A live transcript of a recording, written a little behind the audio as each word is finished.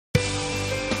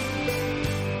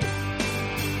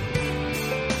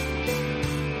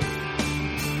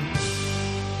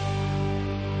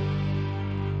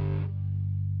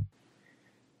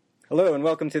Hello and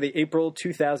welcome to the April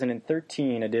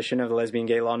 2013 edition of the Lesbian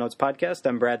Gay Law Notes podcast.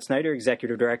 I'm Brad Snyder,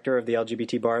 Executive Director of the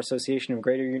LGBT Bar Association of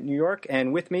Greater New York,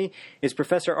 and with me is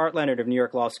Professor Art Leonard of New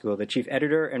York Law School, the Chief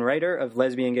Editor and Writer of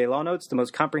Lesbian Gay Law Notes, the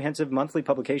most comprehensive monthly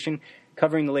publication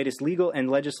covering the latest legal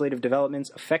and legislative developments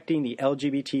affecting the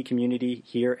LGBT community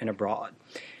here and abroad.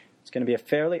 It's going to be a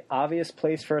fairly obvious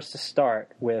place for us to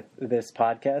start with this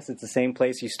podcast. It's the same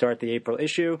place you start the April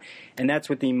issue, and that's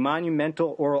with the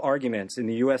monumental oral arguments in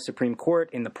the U.S. Supreme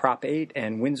Court in the Prop 8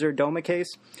 and Windsor DOMA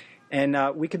case. And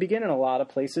we could begin in a lot of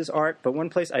places, Art, but one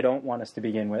place I don't want us to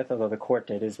begin with, although the court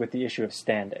did, is with the issue of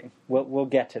standing. We'll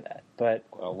get to that. But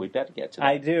well, we better get to that.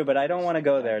 I do, but I don't want to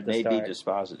go there at the start. It may be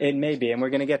dispositive. It may be, and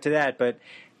we're going to get to that, but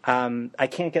I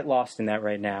can't get lost in that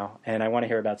right now, and I want to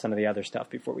hear about some of the other stuff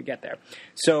before we get there.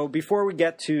 So before we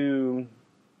get to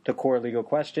the core legal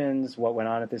questions, what went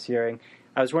on at this hearing,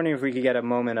 I was wondering if we could get a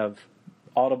moment of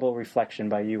audible reflection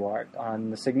by you, Art, on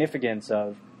the significance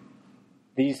of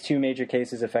these two major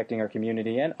cases affecting our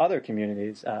community and other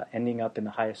communities ending up in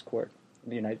the highest court of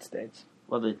the United States.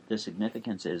 Well, the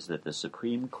significance is that the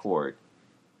Supreme Court,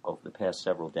 over the past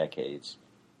several decades,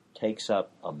 takes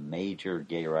up a major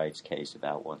gay rights case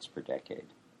about once per decade.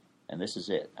 And this is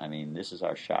it. I mean, this is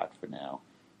our shot for now.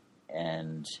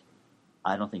 And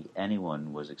I don't think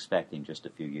anyone was expecting just a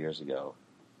few years ago,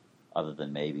 other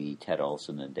than maybe Ted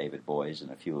Olson and David Boies and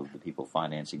a few of the people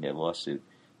financing their lawsuit,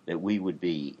 that we would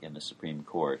be in the Supreme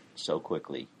Court so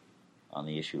quickly on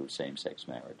the issue of same-sex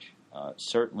marriage.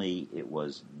 Certainly, it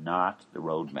was not the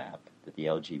roadmap that the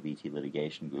LGBT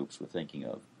litigation groups were thinking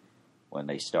of when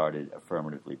they started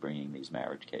affirmatively bringing these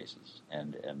marriage cases.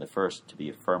 And the first to be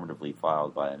affirmatively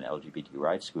filed by an LGBT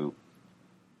rights group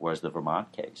was the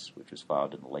Vermont case, which was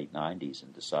filed in the late 90s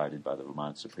and decided by the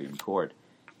Vermont Supreme Court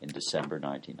in December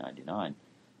 1999.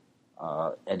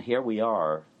 And here we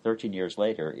are, 13 years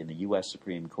later, in the U.S.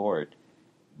 Supreme Court,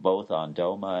 both on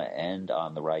DOMA and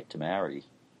on the right to marry.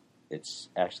 It's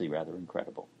actually rather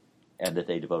incredible. And that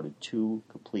they devoted 2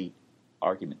 complete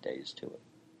argument days to it.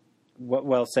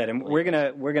 Well said. And we're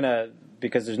gonna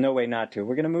because there's no way not to.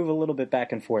 We're gonna move a little bit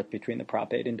back and forth between the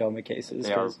Prop 8 and DOMA cases.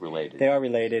 They are related. They are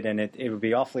related, and it would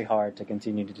be awfully hard to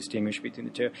continue to distinguish between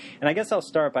the two. And I guess I'll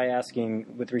start by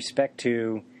asking, with respect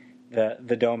to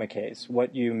the DOMA case,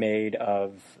 what you made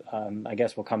of. I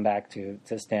guess we'll come back to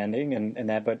standing and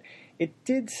that, but it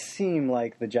did seem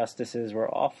like the justices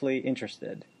were awfully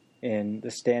interested in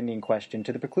the standing question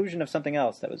to the preclusion of something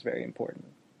else that was very important.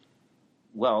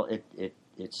 Well,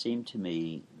 it seemed to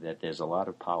me that there's a lot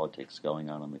of politics going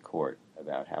on in the court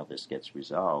about how this gets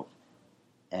resolved.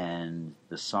 And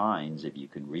the signs, if you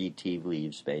can read tea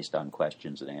leaves based on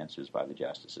questions and answers by the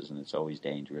justices, and it's always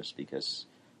dangerous because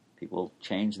people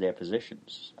change their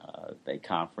positions. They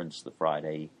conference the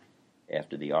Friday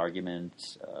after the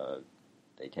argument.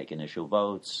 They take initial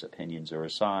votes. Opinions are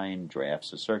assigned.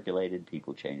 Drafts are circulated.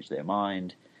 People change their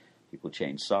mind. People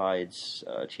change sides.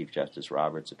 Chief Justice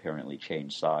Roberts apparently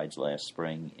changed sides last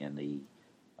spring in the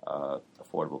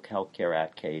Affordable Health Care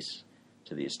Act case,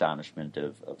 to the astonishment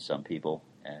of some people.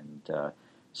 And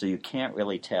so you can't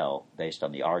really tell, based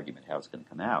on the argument, how it's going to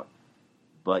come out.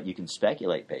 But you can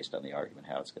speculate based on the argument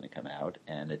how it's going to come out.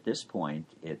 And at this point,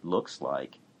 it looks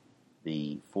like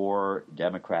the 4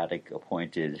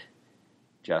 Democratic-appointed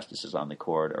justices on the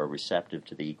court are receptive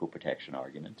to the equal protection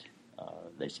argument.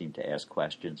 They seem to ask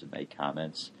questions and make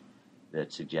comments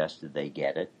that suggest that they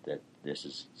get it, that this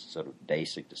is sort of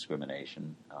basic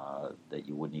discrimination, that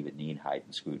you wouldn't even need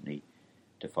heightened scrutiny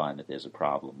to find that there's a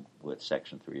problem with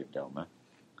Section 3 of DOMA.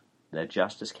 That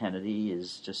Justice Kennedy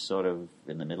is just sort of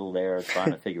in the middle there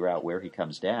trying to figure out where he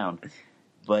comes down.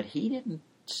 But he didn't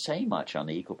say much on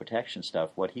the equal protection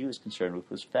stuff. What he was concerned with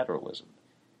was federalism.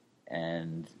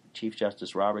 And Chief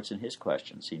Justice Roberts in his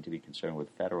question seemed to be concerned with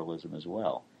federalism as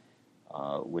well.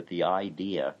 With the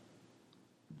idea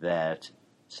that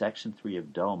Section 3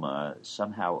 of DOMA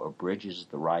somehow abridges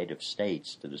the right of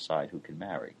states to decide who can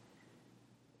marry.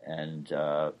 And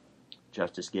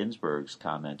Justice Ginsburg's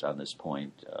comment on this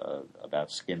point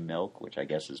about skim milk, which I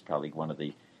guess is probably one of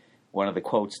the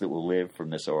quotes that will live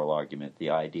from this oral argument, the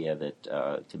idea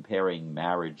that comparing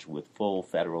marriage with full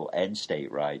federal and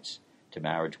state rights to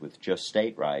marriage with just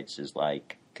state rights is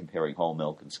like comparing whole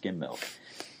milk and skim milk.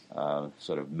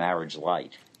 Sort of marriage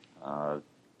light,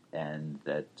 and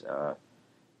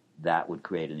that would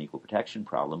create an equal protection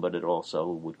problem, but it also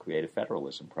would create a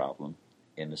federalism problem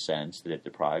in the sense that it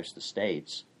deprives the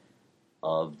states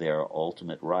of their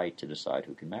ultimate right to decide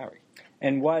who can marry.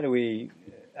 And why do we...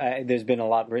 there's been a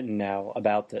lot written now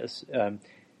about this,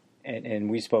 and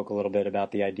we spoke a little bit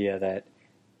about the idea that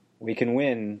we can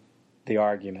win the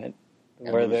argument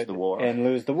and lose the war. And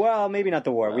lose the well, maybe not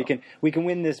the war. Well, we can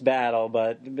win this battle,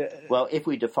 but well, if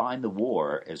we define the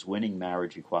war as winning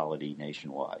marriage equality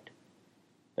nationwide,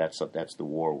 that's the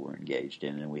war we're engaged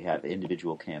in, and we have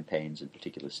individual campaigns in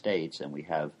particular states, and we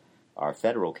have our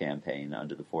federal campaign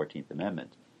under the 14th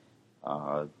Amendment.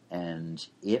 And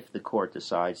if the court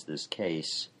decides this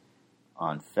case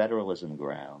on federalism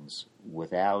grounds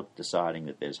without deciding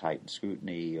that there's heightened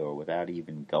scrutiny or without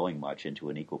even going much into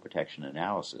an equal protection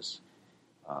analysis,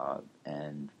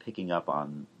 and picking up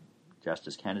on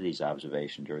Justice Kennedy's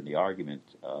observation during the argument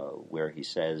where he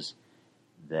says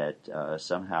that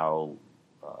somehow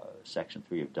Section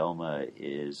 3 of DOMA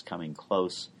is coming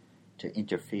close to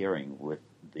interfering with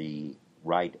the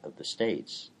right of the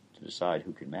states to decide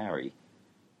who can marry,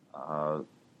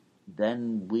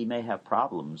 then we may have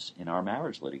problems in our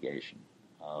marriage litigation.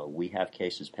 We have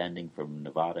cases pending from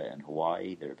Nevada and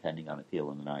Hawaii that are pending on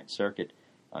appeal in the Ninth Circuit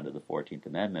under the 14th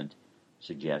Amendment,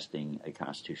 suggesting a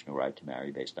constitutional right to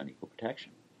marry based on equal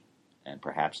protection and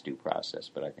perhaps due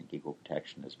process, but I think equal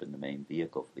protection has been the main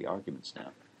vehicle for the arguments now.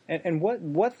 And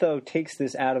what though takes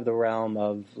this out of the realm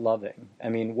of loving? I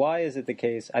mean, why is it the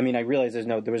case? I mean, I realize there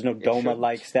was no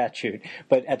DOMA-like statute,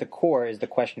 but at the core is the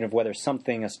question of whether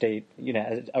something a state,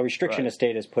 a restriction a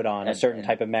state has put on a certain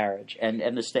type of marriage.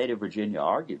 And the state of Virginia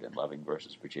argued in Loving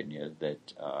versus Virginia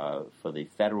that for the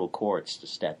federal courts to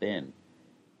step in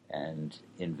and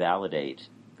invalidate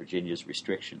Virginia's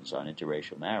restrictions on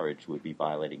interracial marriage would be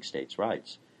violating states'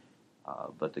 rights.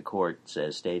 But the court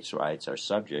says states' rights are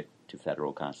subject to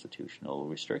federal constitutional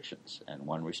restrictions, and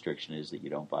one restriction is that you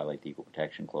don't violate the Equal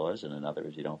Protection Clause, and another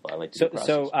is you don't violate the due process.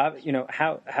 So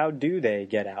how do they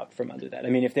get out from under that? I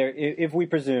mean, if we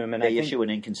presume, and they issue an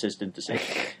inconsistent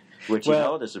decision, which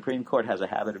the Supreme Court has a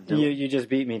habit of doing. You just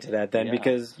beat me to that then,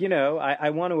 because I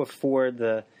want to afford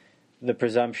the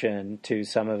presumption to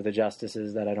some of the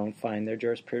justices that I don't find their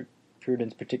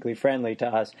jurisprudence particularly friendly to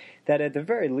us, that at the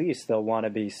very least they'll want to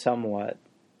be somewhat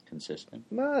consistent.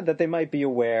 That they might be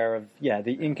aware of,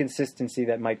 the inconsistency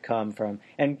that might come from,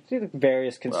 and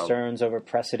various concerns over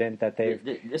precedent that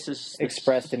they've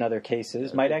expressed in other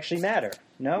cases might actually matter.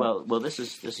 No? Well, this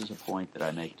is a point that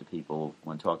I make to people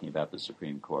when talking about the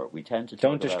Supreme Court. We tend to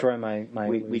don't destroy my.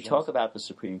 We talk about the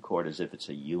Supreme Court as if it's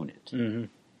a unit, and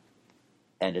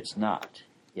it's not.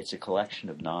 It's a collection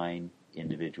of 9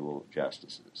 individual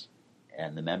justices,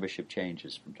 and the membership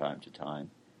changes from time to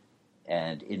time.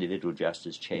 And individual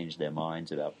justices change their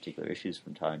minds about particular issues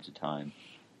from time to time.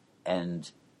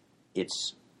 And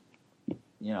it's,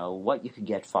 what you can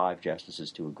get 5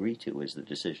 justices to agree to is the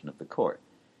decision of the court.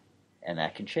 And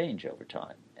that can change over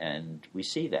time. And we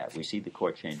see that. We see the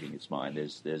court changing its mind.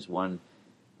 There's one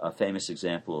famous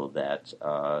example of that,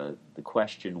 the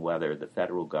question whether the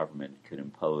federal government could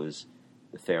impose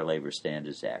the Fair Labor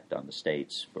Standards Act on the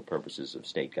states for purposes of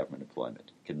state government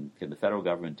employment. Can the federal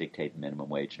government dictate minimum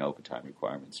wage and overtime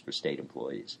requirements for state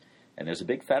employees? And there's a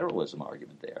big federalism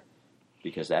argument there,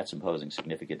 because that's imposing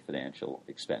significant financial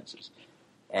expenses.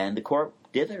 And the court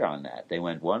dithered on that. They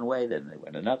went one way, then they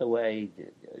went another way.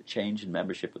 A change in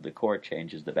membership of the court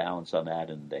changes the balance on that,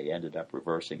 and they ended up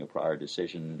reversing a prior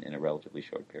decision in a relatively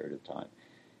short period of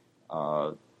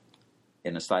time.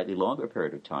 In a slightly longer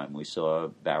period of time, we saw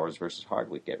Bowers versus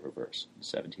Hardwick get reversed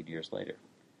 17 years later.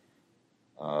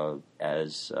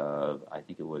 As I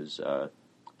think it was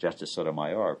Justice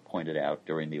Sotomayor pointed out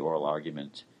during the oral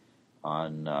argument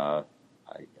on,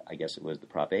 I guess it was the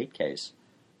Prop 8 case,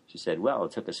 she said, well,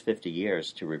 it took us 50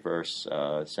 years to reverse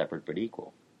separate but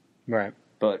equal. Right.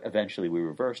 But eventually we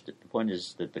reversed it. The point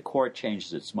is that the court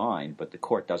changes its mind, but the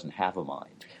court doesn't have a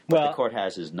mind. What the court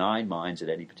has is 9 minds at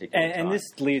any particular time. And this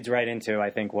leads right into, I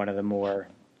think, one of the more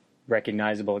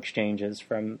recognizable exchanges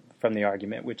from the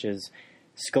argument, which is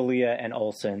Scalia and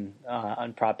Olson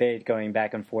on Prop 8 going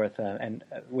back and forth, and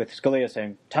with Scalia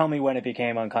saying, tell me when it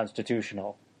became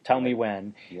unconstitutional. Tell me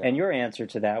when. Yeah. And your answer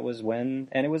to that was when,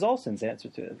 and it was Olson's answer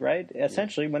to it, right?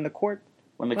 Essentially, when the court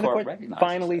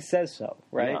finally says so,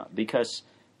 right? Yeah, because,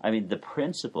 the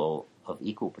principle of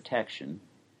equal protection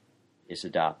is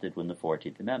adopted when the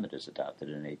 14th Amendment is adopted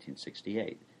in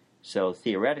 1868. So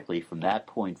theoretically, from that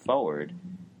point forward,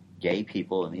 gay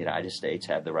people in the United States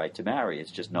had the right to marry.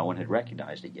 It's just no one had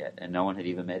recognized it yet, and no one had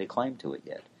even made a claim to it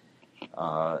yet.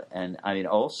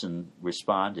 Olson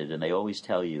responded, and they always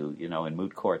tell you, in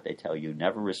moot court, they tell you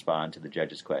never respond to the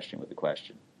judge's question with a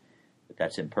question. But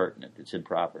that's impertinent. It's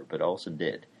improper. But Olson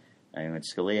did. And when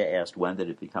Scalia asked when did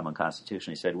it become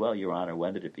unconstitutional, he said, well, Your Honor,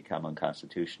 when did it become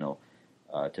unconstitutional?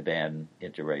 to ban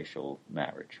interracial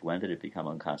marriage? When did it become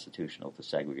unconstitutional to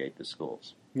segregate the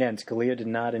schools? Yeah, and Scalia did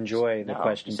not enjoy the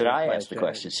question. He said, I asked the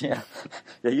questions. Yeah.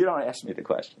 You don't ask me the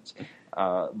questions.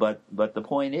 But the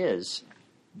point is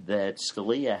that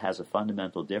Scalia has a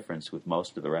fundamental difference with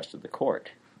most of the rest of the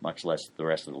court, much less the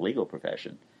rest of the legal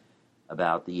profession,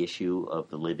 about the issue of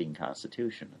the living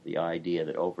Constitution, the idea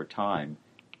that over time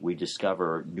we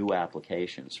discover new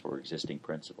applications for existing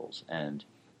principles. And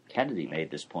Kennedy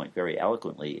made this point very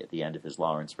eloquently at the end of his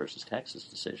Lawrence versus Texas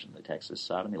decision, the Texas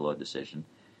sodomy law decision.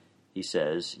 He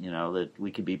says, that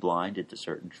we can be blinded to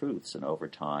certain truths, and over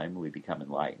time we become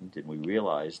enlightened, and we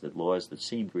realize that laws that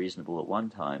seemed reasonable at one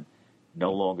time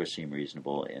no longer seem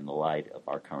reasonable in the light of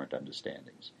our current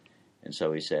understandings. And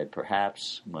so he said,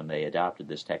 perhaps when they adopted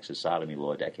this Texas sodomy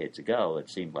law decades ago, it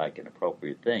seemed like an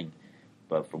appropriate thing,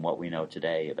 but from what we know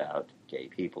today about gay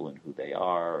people and who they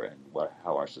are and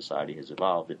how our society has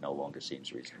evolved, it no longer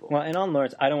seems reasonable. Well, and on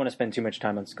Lawrence, I don't want to spend too much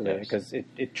time on Scalia because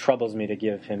it troubles me to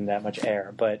give him that much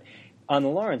air. But on the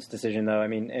Lawrence decision, though, I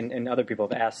mean, and other people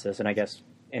have asked this, and I guess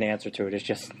an answer to it is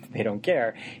just they don't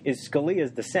care, is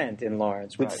Scalia's dissent in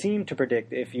Lawrence would seem to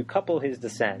predict if you couple his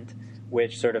dissent,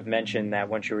 which sort of mentioned that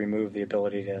once you remove the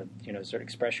ability to, sort of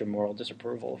express your moral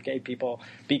disapproval of gay people,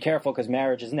 be careful because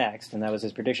marriage is next, and that was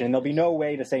his prediction, and there'll be no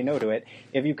way to say no to it.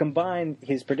 If you combine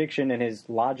his prediction and his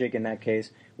logic in that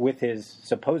case with his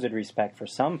supposed respect for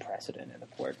some precedent in the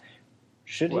court,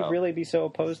 should he really be so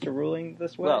opposed to ruling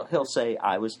this way? Well, he'll say,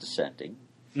 I was dissenting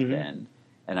then,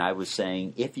 and I was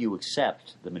saying, if you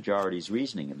accept the majority's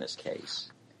reasoning in this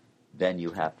case, then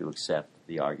you have to accept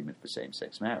the argument for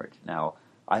same-sex marriage. Now,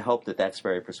 I hope that that's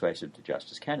very persuasive to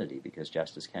Justice Kennedy, because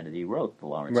Justice Kennedy wrote the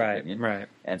Lawrence opinion. Right.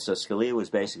 And so Scalia was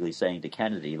basically saying to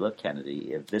Kennedy, look,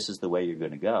 Kennedy, if this is the way you're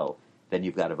going to go, then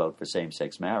you've got to vote for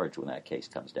same-sex marriage when that case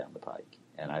comes down the pike.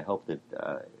 And I hope that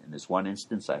in this one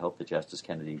instance, I hope that Justice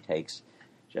Kennedy takes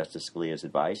Justice Scalia's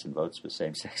advice and votes for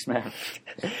same-sex marriage.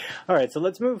 All right, so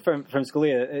let's move from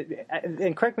Scalia.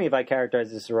 And correct me if I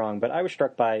characterize this wrong, but I was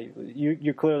struck by,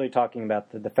 you're clearly talking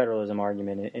about the federalism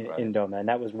argument in DOMA, and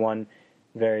that was one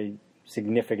very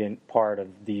significant part of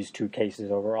these two cases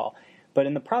overall. But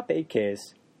in the Prop 8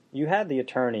 case, you had the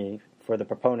attorney for the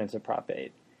proponents of Prop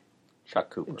 8. Chuck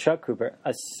Cooper. I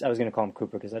was going to call him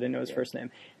Cooper because I didn't know his first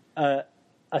name.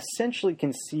 Essentially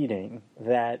conceding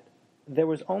that there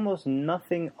was almost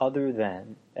nothing other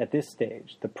than, at this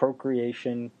stage, the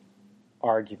procreation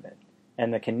argument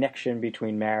and the connection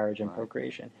between marriage and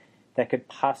procreation that could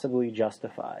possibly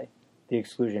justify the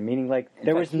exclusion, meaning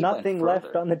there was nothing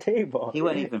left on the table. He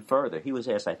went even further. He was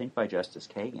asked, I think by Justice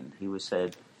Kagan, he was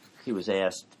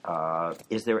asked,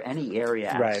 is there any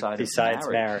area outside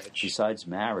besides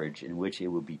marriage in which it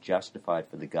would be justified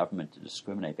for the government to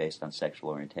discriminate based on sexual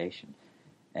orientation?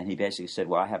 And he basically said,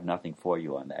 well, I have nothing for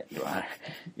you on that, Your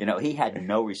Honor. He had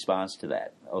no response to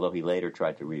that, although he later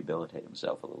tried to rehabilitate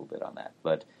himself a little bit on that.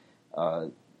 But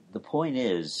the point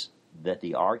is that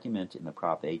the argument in the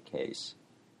Prop 8 case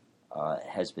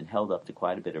has been held up to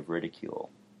quite a bit of ridicule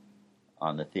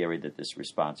on the theory that this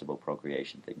responsible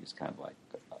procreation thing is kind of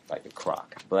like a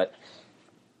crock. But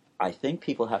I think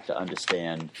people have to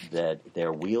understand that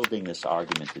they're wielding this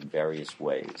argument in various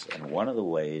ways. And one of the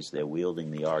ways they're wielding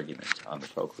the argument on the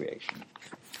procreation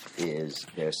is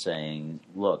they're saying,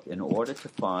 look, in order to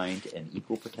find an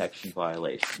equal protection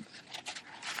violation,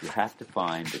 you have to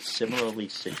find that similarly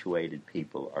situated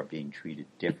people are being treated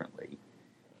differently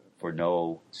for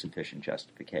no sufficient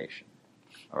justification.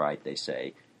 All right, they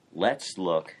say, let's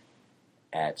look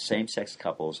at same-sex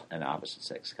couples and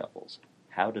opposite-sex couples.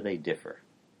 How do they differ?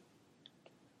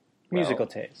 Musical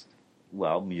taste.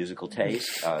 Well, musical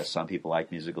taste. Some people like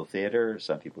musical theater.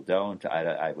 Some people don't.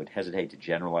 I would hesitate to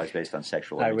generalize based on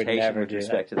sexual orientation with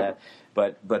respect to that.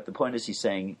 But the point is, he's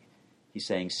saying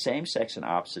same-sex and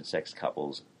opposite-sex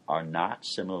couples are not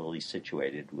similarly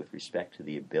situated with respect to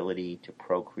the ability to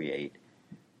procreate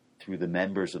through the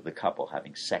members of the couple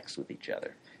having sex with each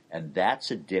other. And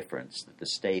that's a difference that the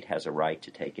state has a right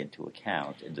to take into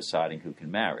account in deciding who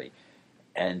can marry.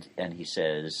 And he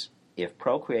says, if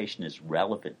procreation is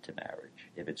relevant to marriage,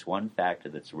 if it's one factor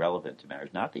that's relevant to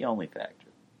marriage, not the only factor,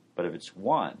 but if it's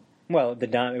one. Well,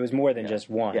 it was more than just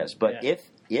one. Yes, but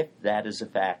if that is a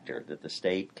factor that the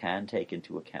state can take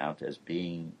into account as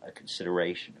being a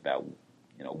consideration about,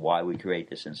 why we create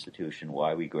this institution,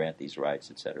 why we grant these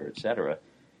rights, et cetera,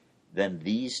 then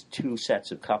these two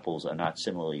sets of couples are not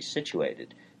similarly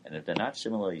situated. And if they're not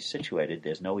similarly situated,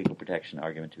 there's no equal protection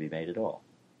argument to be made at all.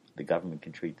 The government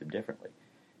can treat them differently.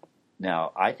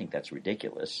 Now, I think that's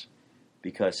ridiculous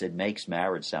because it makes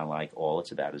marriage sound like all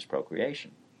it's about is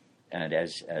procreation. And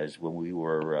as when we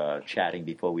were chatting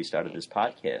before we started this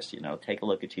podcast, take a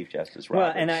look at Chief Justice Well,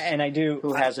 Roberts, and I do,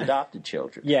 who has adopted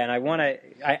children. Yeah, and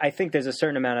I think there's a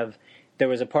certain amount of, there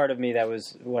was a part of me that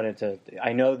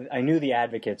I knew the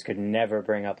advocates could never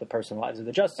bring up the personal lives of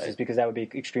the justices because that would be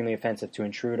extremely offensive to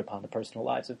intrude upon the personal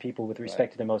lives of people with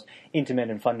respect to the most intimate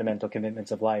and fundamental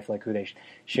commitments of life, like who they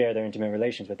share their intimate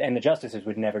relations with. And the justices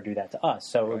would never do that to us,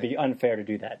 so it would be unfair to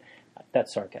do that.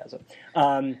 That's sarcasm.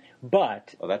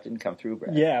 But... Well, that didn't come through,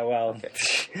 Brad. Yeah, well,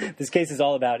 this case is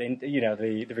all about,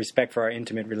 the respect for our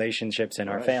intimate relationships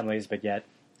and our families, but yet...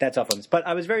 That's off limits. But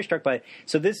I was very struck by...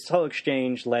 So this whole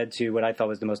exchange led to what I thought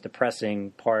was the most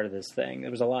depressing part of this thing. There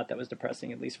was a lot that was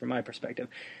depressing, at least from my perspective.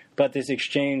 But this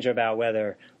exchange about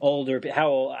whether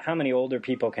how many older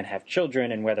people can have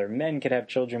children and whether men can have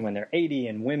children when they're 80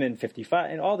 and women 55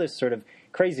 and all this sort of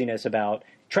craziness about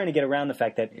trying to get around the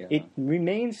fact that it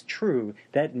remains true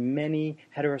that many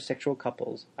heterosexual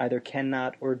couples either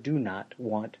cannot or do not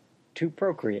want to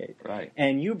procreate. Right.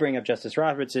 And you bring up Justice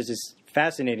Roberts as this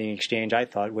fascinating exchange, I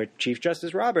thought, where Chief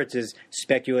Justice Roberts is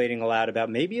speculating aloud about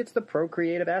maybe it's the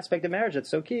procreative aspect of marriage that's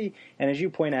so key. And as you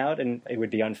point out, and it would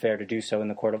be unfair to do so in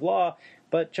the court of law,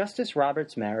 but Justice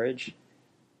Roberts' marriage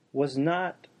is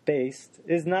not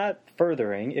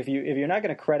furthering, if you're not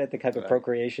going to credit the type of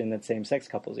procreation that same-sex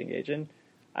couples engage in,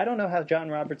 I don't know how John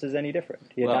Roberts is any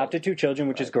different. He adopted 2 children,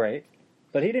 which is great.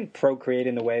 But he didn't procreate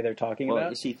in the way they're talking about. Well,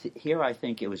 you see, here I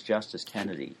think it was Justice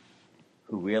Kennedy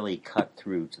who really cut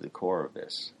through to the core of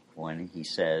this when he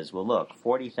says, well, look,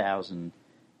 40,000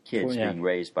 kids being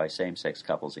raised by same-sex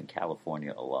couples in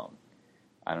California alone.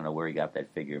 I don't know where he got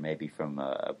that figure, maybe from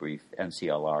a brief.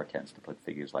 NCLR tends to put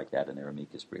figures like that in their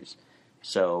amicus briefs.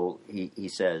 So he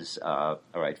says, all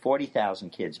right,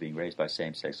 40,000 kids being raised by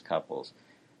same-sex couples.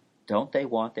 Don't they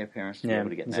want their parents to be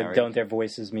able to get married? Don't their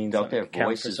voices mean something? Don't their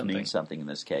voices mean something in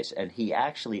this case? And he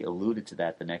actually alluded to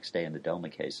that the next day in the Doma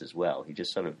case as well. He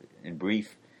just sort of, in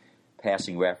brief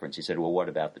passing reference, he said, well, what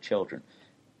about the children?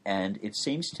 And it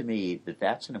seems to me that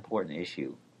that's an important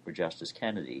issue for Justice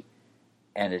Kennedy,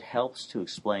 and it helps to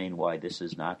explain why this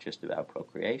is not just about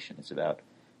procreation. It's about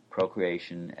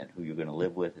procreation and who you're going to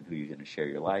live with and who you're going to share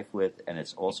your life with, and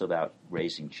it's also about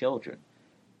raising children.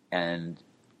 And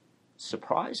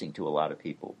surprising to a lot of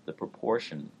people, the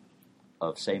proportion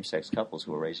of same-sex couples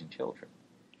who are raising children,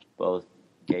 both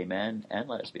gay men and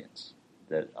lesbians,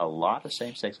 that a lot of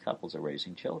same-sex couples are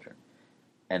raising children.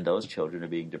 And those children are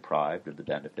being deprived of the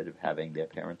benefit of having their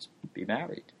parents be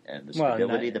married. And the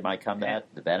stability that might come to that,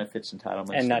 the benefits,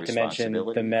 entitlements, and not the to mention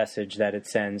the message that it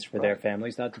sends for their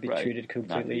families not to be treated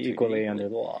completely equally under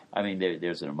the law. I mean,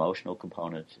 there's an emotional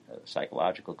component, a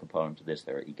psychological component to this.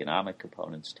 There are economic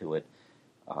components to it.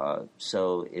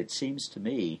 So it seems to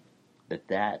me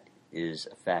that is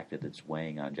a factor that's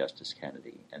weighing on Justice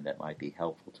Kennedy, and that might be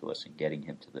helpful to us in getting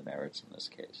him to the merits in this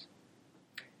case.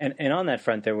 And on that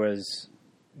front, there was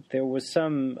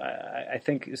some. I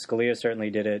think Scalia certainly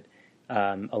did it.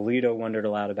 Alito wondered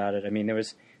aloud about it. I mean, there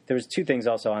was 2 things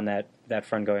also on that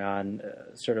front going on.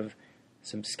 Sort of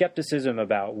some skepticism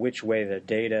about which way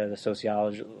the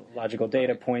sociological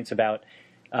data points about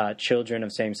children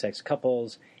of same-sex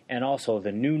couples. And also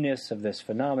the newness of this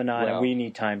phenomenon, and we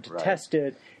need time to test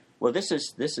it. Well, this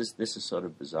is sort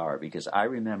of bizarre because I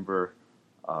remember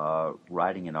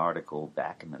writing an article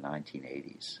back in the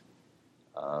 1980s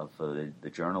for the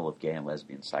Journal of Gay and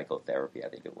Lesbian Psychotherapy, I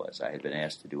think it was. I had been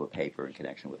asked to do a paper in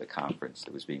connection with a conference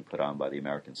that was being put on by the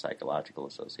American Psychological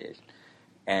Association,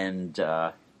 and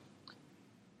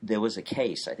there was a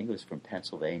case, I think it was from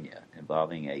Pennsylvania,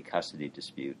 involving a custody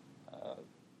dispute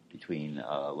between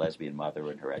a lesbian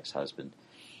mother and her ex-husband,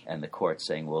 and the court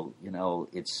saying, well,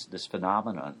 it's this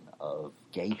phenomenon of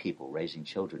gay people raising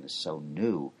children is so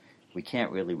new, we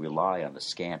can't really rely on the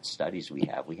scant studies we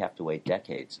have. We have to wait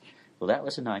decades. Well, that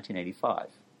was in 1985.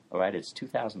 All right, it's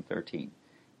 2013.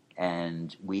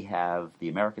 And we have the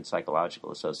American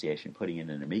Psychological Association putting in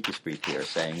an amicus brief here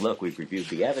saying, look, we've reviewed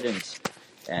the evidence,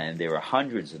 and there are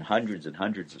hundreds and hundreds and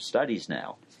hundreds of studies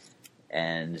now.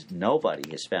 And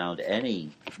nobody has found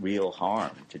any real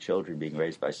harm to children being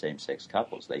raised by same-sex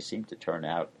couples. They seem to turn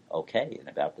out okay in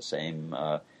about the same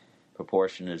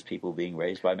proportion as people being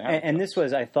raised by married and this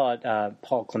was, I thought,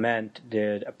 Paul Clement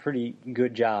did a pretty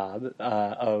good job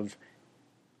of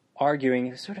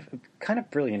arguing, sort of kind of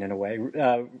brilliant in a way,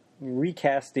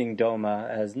 recasting DOMA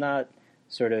as not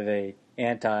sort of a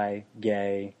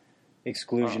anti-gay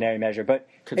exclusionary measure, but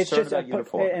it's just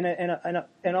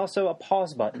and also a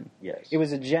pause button. Yes, it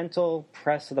was a gentle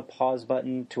press of the pause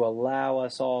button to allow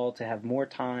us all to have more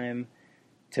time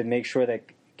to make sure that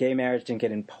gay marriage didn't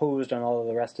get imposed on all of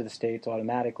the rest of the states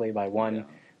automatically by one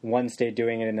one state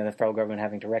doing it and then the federal government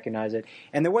having to recognize it.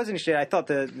 And there wasn't shit. I thought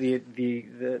the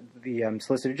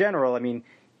Solicitor General, I mean,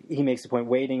 he makes the point,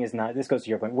 waiting is not, this goes to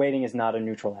your point, waiting is not a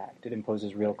neutral act. It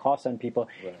imposes real costs on people.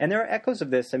 Right. And there are echoes of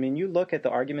this. I mean, you look at the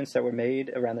arguments that were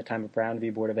made around the time of Brown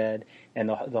v. Board of Ed and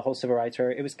the whole civil rights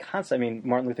era. It was constant. I mean,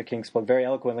 Martin Luther King spoke very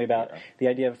eloquently about the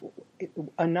idea of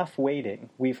enough waiting.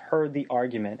 We've heard the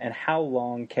argument, and how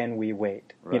long can we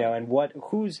wait? Right. You know, and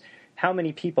how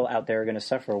many people out there are going to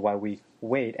suffer while we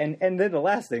wait? And then the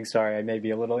last thing, sorry, I may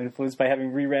be a little influenced by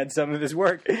having reread some of his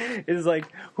work, is like,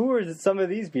 who are some of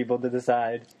these people to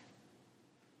decide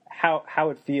how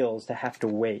it feels to have to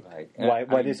wait, right.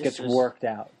 why this gets worked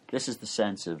out? This is the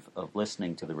sense of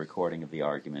listening to the recording of the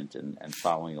argument and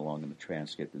following along in the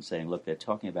transcript and saying, look, they're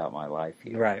talking about my life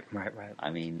here. Right.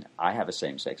 I mean, I have a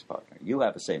same-sex partner. You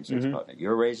have a same-sex partner.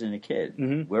 You're raising a kid.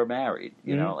 We're married,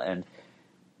 you know, and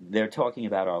they're talking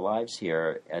about our lives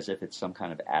here as if it's some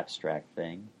kind of abstract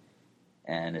thing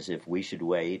and as if we should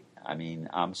wait. I mean,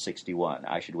 I'm 61.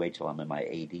 I should wait till I'm in my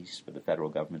 80s for the federal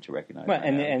government to recognize my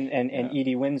marriage. And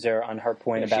Edie Windsor, on her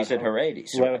point about... she's in her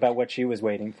 80s. Right. About what she was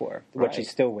waiting for, what she's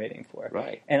still waiting for.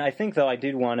 Right. And I think, though, I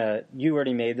did want to... You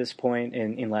already made this point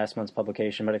in last month's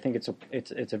publication, but I think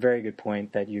it's a very good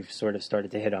point that you've sort of started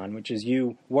to hit on, which is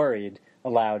you worried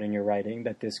aloud in your writing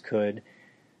that this could...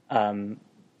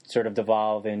 sort of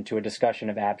devolve into a discussion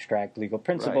of abstract legal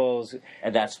principles. Right.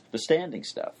 And that's the standing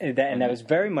stuff. And that was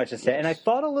very much a standing. And I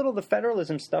thought a little the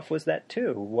federalism stuff was that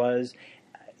too, was,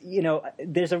 you know,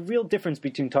 there's a real difference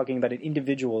between talking about an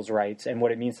individual's rights and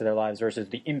what it means to their lives versus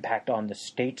the impact on the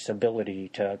state's ability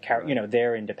to carry, you know,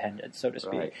 their independence, so to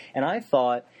speak. Right. And I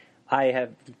thought, I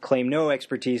have claimed no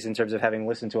expertise in terms of having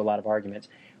listened to a lot of arguments,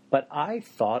 but I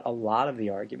thought a lot of the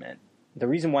argument, the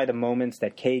reason why the moments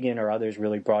that Kagan or others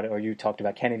really brought it, or you talked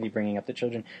about Kennedy bringing up the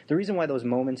children, the reason why those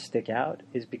moments stick out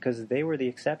is because they were the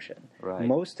exception. Right.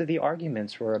 Most of the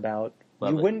arguments were about,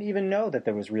 you wouldn't even know that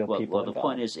there was real people involved. Well, the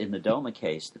point is, in the DOMA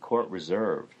case, the court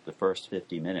reserved the first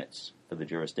 50 minutes for the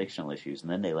jurisdictional issues,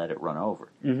 and then they let it run over,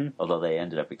 although they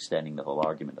ended up extending the whole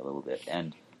argument a little bit.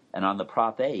 And on the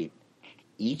Prop 8,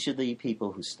 each of the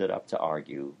people who stood up to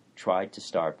argue tried to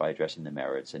start by addressing the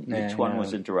merits, and each one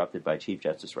was interrupted by Chief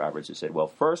Justice Roberts, who said, well,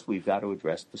 first we've got to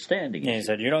address the standing issue. He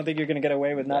said, you don't think you're going to get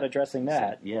away with not addressing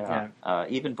that?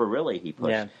 Even Verrilli he pushed.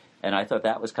 Yeah. And I thought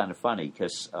that was kind of funny,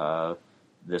 because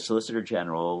the Solicitor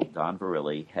General, Don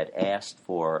Verrilli, had asked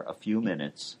for a few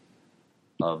minutes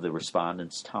of the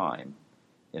respondent's time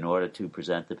in order to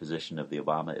present the position of the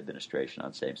Obama administration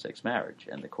on same-sex marriage,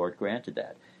 and the court granted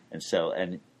that. And so,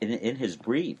 and in his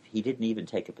brief, he didn't even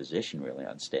take a position really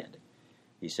on standing.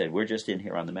 He said, we're just in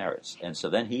here on the merits. And so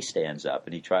then he stands up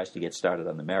and he tries to get started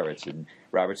on the merits. And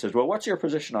Roberts says, well, what's your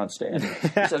position on standing? He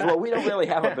says, well, we don't really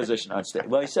have a position on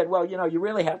standing. Well, he said, well, you know, you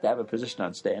really have to have a position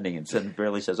on standing. And then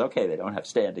Verrilli says, okay, they don't have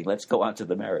standing. Let's go on to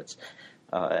the merits.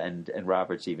 And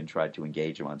Roberts even tried to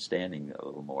engage him on standing a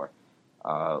little more.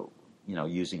 You know,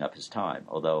 using up his time.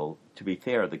 Although, to be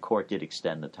fair, the court did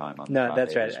extend the time on the Prop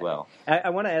 8 as well. I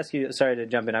want to ask you, sorry to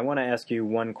jump in, I want to ask you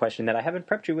one question that I haven't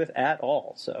prepped you with at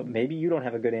all, so maybe you don't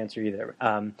have a good answer either.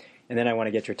 And then I want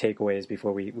to get your takeaways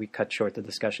before we cut short the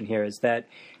discussion here, is that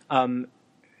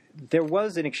there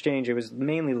was an exchange, it was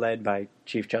mainly led by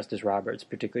Chief Justice Roberts,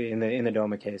 particularly in the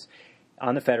DOMA case,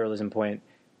 on the federalism point,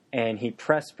 and he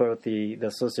pressed both the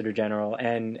Solicitor General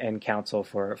and counsel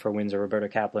for Windsor, Roberta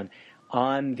Kaplan,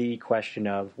 on the question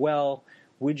of, well,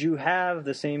 would you have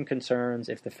the same concerns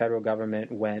if the federal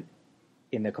government went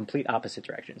in the complete opposite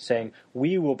direction, saying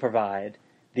we will provide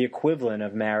the equivalent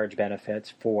of marriage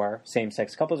benefits for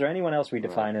same-sex couples or anyone else we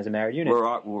define as a married unit.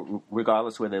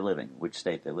 Regardless where they're living, which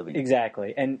state they're living in.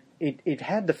 Exactly. And it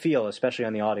had the feel, especially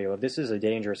on the audio, of this is a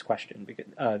dangerous question,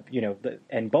 because, you know,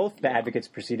 and both the advocates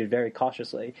proceeded very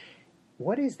cautiously.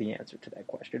 What is the answer to that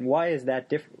question? Why is that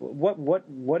different?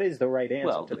 What is the right answer?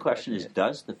 Well, the question is,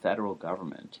 does the federal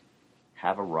government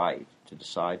have a right to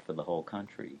decide for the whole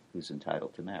country who's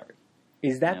entitled to marry?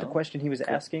 Is that the question he was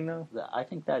asking, though? I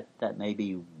think that may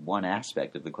be one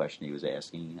aspect of the question he was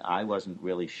asking. I wasn't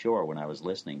really sure when I was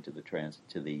listening to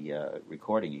the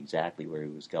recording exactly where he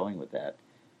was going with that.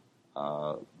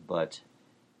 But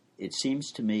it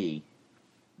seems to me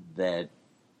that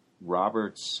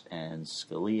Roberts and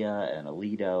Scalia and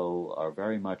Alito are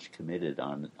very much committed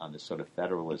on this sort of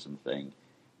federalism thing,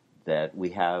 that we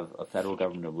have a federal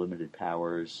government of limited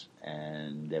powers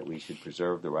and that we should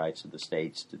preserve the rights of the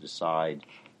states to decide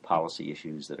policy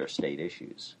issues that are state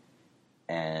issues.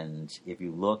 And if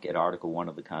you look at Article 1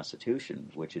 of the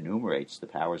Constitution, which enumerates the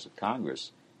powers of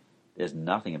Congress, there's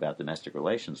nothing about domestic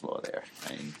relations law there.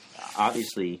 I mean,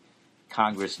 obviously,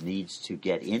 Congress needs to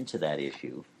get into that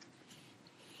issue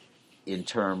in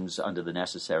terms under the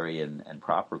necessary and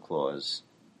proper clause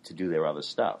to do their other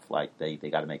stuff. Like they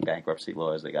got to make bankruptcy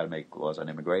laws, they got to make laws on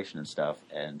immigration and stuff.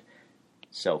 And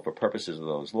so for purposes of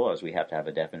those laws, we have to have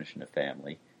a definition of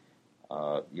family.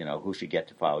 Who should get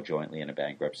to file jointly in a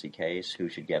bankruptcy case, who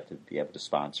should get to be able to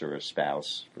sponsor a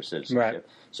spouse for citizenship. Right.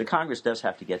 So Congress does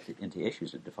have to get into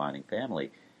issues of defining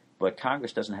family, but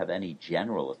Congress doesn't have any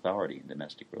general authority in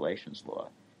domestic relations law.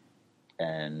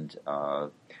 And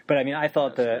but I mean, I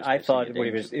thought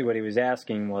what he was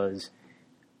asking was,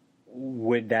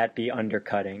 would that be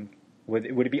undercutting? Would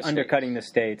it be undercutting the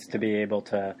states to be able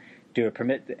to do a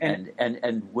permit?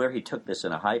 And where he took this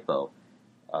in a hypo.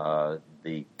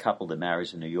 The couple that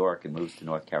marries in New York and moves to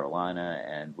North Carolina,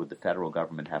 and would the federal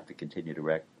government have to continue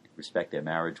to respect their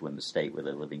marriage when the state where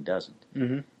they're living doesn't?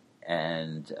 Mm-hmm.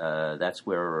 And that's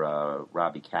where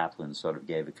Robbie Kaplan sort of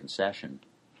gave a concession,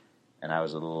 and I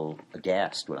was a little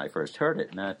aghast when I first heard it.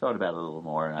 And then I thought about it a little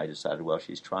more, and I decided, well,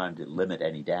 she's trying to limit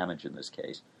any damage in this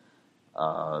case.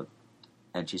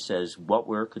 And she says, what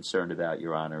we're concerned about,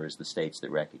 Your Honor, is the states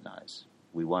that recognize.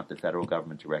 We want the federal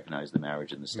government to recognize the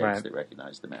marriage and the states that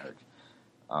recognize the marriage.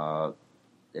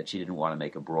 That she didn't want to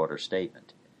make a broader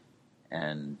statement.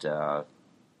 And,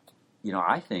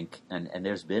 I think, and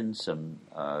there's been some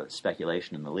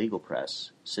speculation in the legal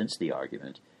press since the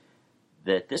argument,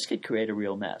 that this could create a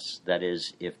real mess. That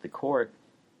is, if the court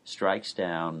strikes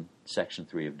down Section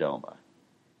 3 of DOMA,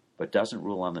 but doesn't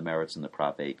rule on the merits in the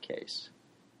Prop 8 case,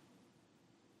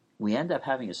 we end up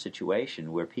having a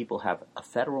situation where people have a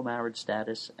federal marriage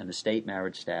status and a state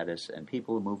marriage status, and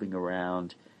people are moving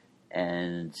around,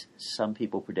 and some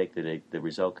people predict that the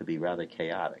result could be rather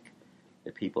chaotic,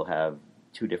 that people have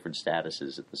two different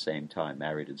statuses at the same time,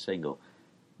 married and single.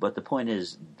 But the point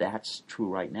is, that's true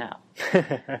right now,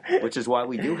 which is why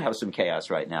we do have some chaos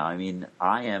right now. I mean,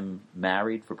 I am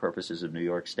married for purposes of New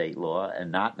York state law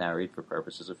and not married for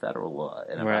purposes of federal law.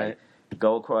 And if I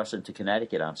go across into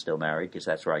Connecticut, I'm still married because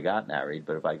that's where I got married.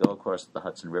 But if I go across the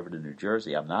Hudson River to New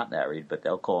Jersey, I'm not married, but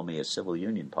they'll call me a civil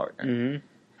union partner. Mm-hmm.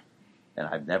 And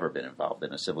I've never been involved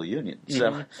in a civil union.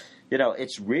 So,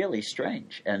 it's really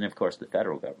strange. And, of course, the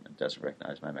federal government doesn't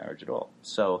recognize my marriage at all.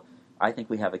 So I think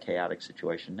we have a chaotic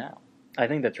situation now. I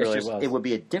think that's really well. It would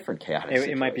be a different chaotic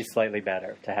situation. It might be slightly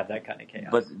better to have that kind of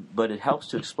chaos. But it helps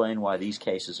to explain why these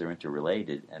cases are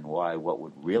interrelated and why what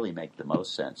would really make the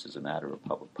most sense as a matter of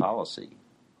public policy,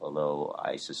 although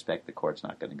I suspect the court's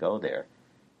not going to go there,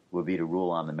 would be to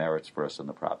rule on the merits for us in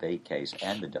the Prop 8 case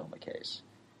and the DOMA case.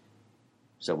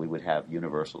 So we would have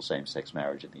universal same-sex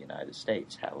marriage in the United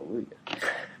States. Hallelujah.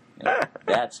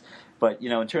 But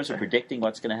in terms of predicting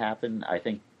what's going to happen, I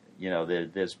think,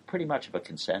 there's pretty much of a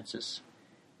consensus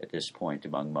at this point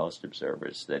among most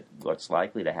observers that what's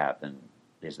likely to happen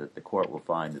is that the court will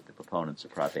find that the proponents of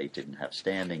Prop 8 didn't have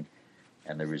standing,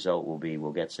 and the result will be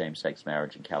we'll get same-sex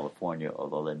marriage in California,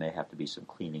 although there may have to be some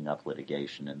cleaning up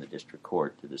litigation in the district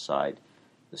court to decide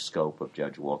the scope of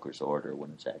Judge Walker's order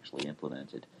when it's actually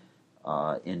implemented.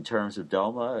 In terms of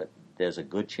DOMA, there's a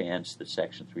good chance that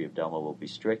Section 3 of DOMA will be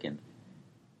stricken,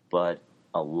 but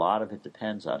a lot of it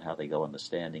depends on how they go on the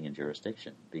standing and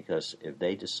jurisdiction, because if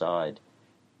they decide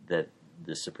that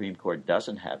the Supreme Court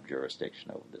doesn't have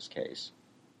jurisdiction over this case,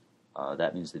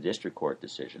 that means the district court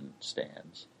decision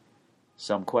stands.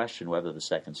 Some question whether the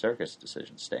Second Circuit's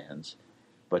decision stands,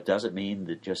 but does it mean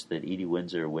that Edie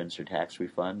Windsor wins her tax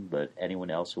refund, but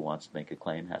anyone else who wants to make a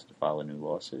claim has to file a new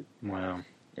lawsuit? Wow.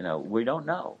 We don't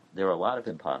know. There are a lot of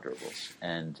imponderables.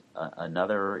 And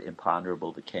another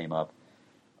imponderable that came up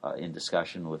in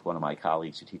discussion with one of my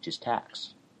colleagues who teaches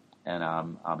tax. And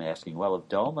I'm asking, well, if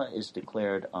DOMA is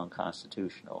declared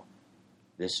unconstitutional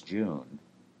this June,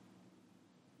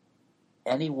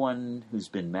 anyone who's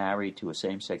been married to a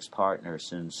same-sex partner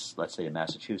since, let's say in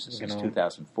Massachusetts, since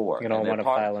 2004,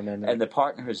 and the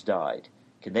partner has died,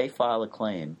 can they file a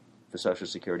claim for Social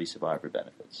Security survivor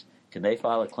benefits? Can they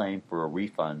file a claim for a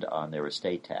refund on their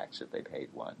estate tax if they paid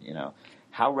one?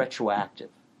 How retroactive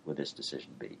would this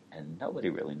decision be? And nobody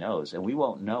really knows. And we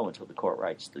won't know until the court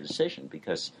writes the decision,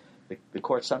 because the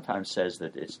court sometimes says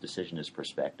that its decision is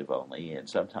prospective only, and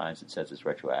sometimes it says it's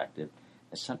retroactive,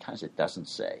 and sometimes it doesn't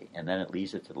say. And then it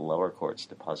leaves it to the lower courts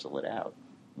to puzzle it out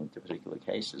in particular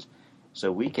cases.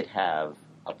 So we could have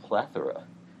a plethora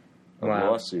of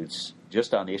lawsuits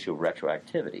just on the issue of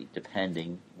retroactivity,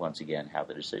 depending, once again, how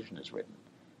the decision is written.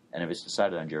 And if it's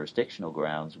decided on jurisdictional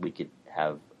grounds, we could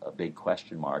have a big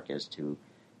question mark as to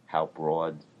how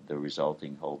broad the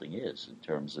resulting holding is in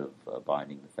terms of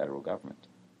binding the federal government.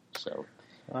 So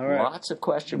All right. Lots of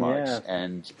question marks. Yeah.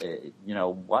 And,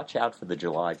 watch out for the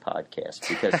July podcast,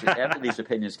 because after these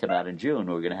opinions come out in June,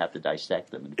 we're going to have to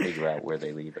dissect them and figure out where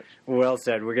they leave us. Well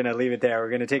said. We're going to leave it there. We're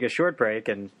going to take a short break,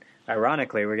 and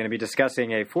ironically, we're going to be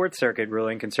discussing a Fourth Circuit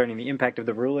ruling concerning the impact of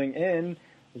the ruling in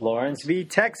Lawrence v.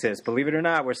 Texas. Believe it or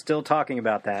not, we're still talking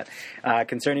about that,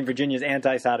 concerning Virginia's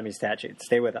anti-sodomy statute.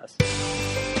 Stay with us.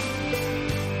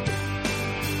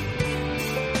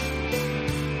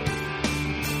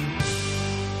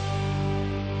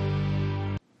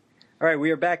 All right,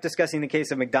 we are back discussing the case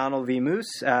of McDonald v.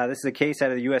 Moose. This is a case out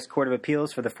of the U.S. Court of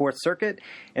Appeals for the Fourth Circuit,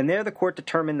 and there the court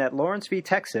determined that Lawrence v.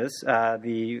 Texas,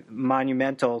 the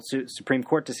monumental Supreme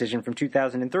Court decision from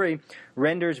 2003,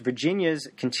 renders Virginia's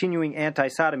continuing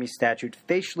anti-sodomy statute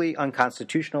facially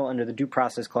unconstitutional under the Due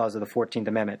Process Clause of the 14th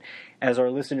Amendment. As our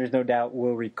listeners no doubt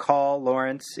will recall,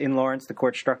 in Lawrence, the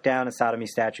court struck down a sodomy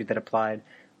statute that applied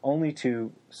only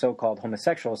to so-called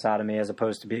homosexual sodomy as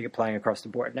opposed to being applying across the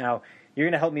board. Now, you're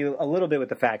going to help me a little bit with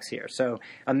the facts here. So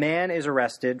a man is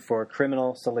arrested for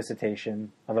criminal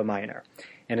solicitation of a minor.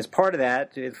 And as part of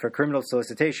that, for criminal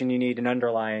solicitation, you need an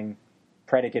underlying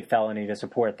predicate felony to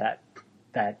support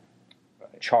that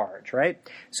charge, right?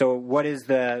 So what is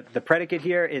the predicate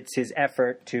here? It's his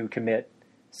effort to commit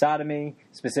sodomy,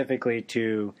 specifically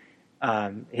to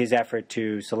his effort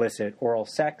to solicit oral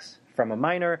sex from a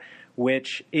minor,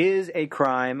 which is a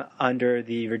crime under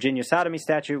the Virginia sodomy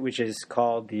statute, which is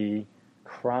called the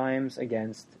Crimes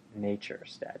Against Nature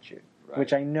statute, right,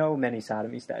 which I know many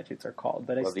sodomy statutes are called,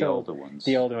 but the older ones.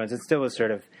 The older ones. It still was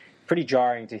sort of pretty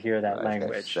jarring to hear that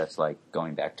language. That's like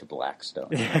going back to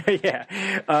Blackstone. Yeah.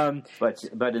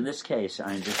 But in this case,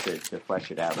 I mean, just to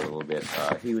flesh it out a little bit,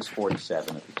 he was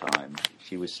 47 at the time.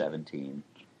 She was 17.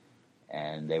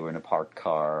 And they were in a parked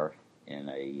car in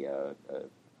a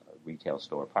retail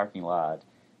store parking lot.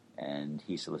 And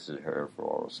he solicited her for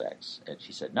oral sex, and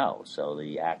she said no. So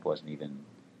the act wasn't even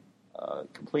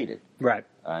completed. Right.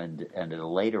 And at a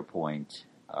later point,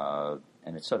 and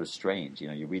it's sort of strange.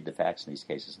 You read the facts in these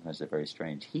cases, sometimes they're very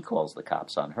strange. He calls the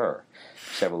cops on her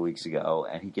several weeks ago,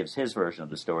 and he gives his version of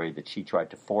the story that she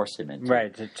tried to force him into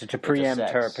right to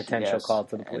preempt her potential call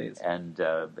to the police. And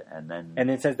then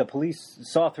it says the police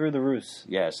saw through the ruse.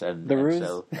 Yes, the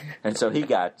ruse. So he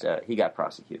got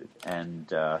prosecuted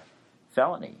and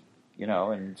felony.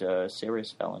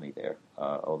 Serious felony there,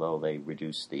 although they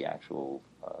reduced the actual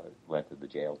length of the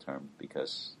jail term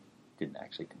because it didn't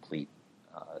actually complete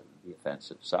the offense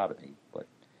of sodomy, but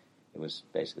it was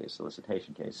basically a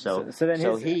solicitation case. So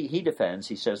he defends,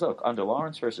 he says, look, under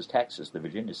Lawrence versus Texas, the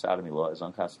Virginia sodomy law is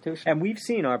unconstitutional. And we've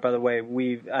seen, Art, by the way,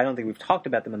 I don't think we've talked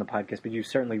about them in the podcast, but you've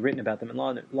certainly written about them in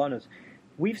Law Notes.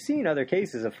 We've seen other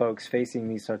cases of folks facing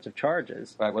these sorts of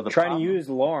charges, right, trying to use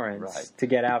Lawrence to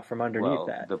get out from underneath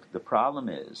that. The problem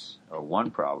is, or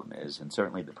one problem is, and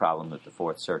certainly the problem that the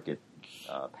Fourth Circuit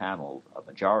panel, a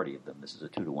majority of them, this is a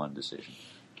 2-1 decision,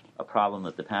 a problem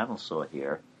that the panel saw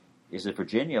here is that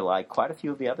Virginia, like quite a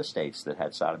few of the other states that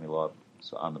had sodomy laws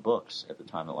on the books at the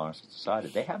time that Lawrence was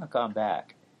decided, they haven't gone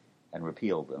back and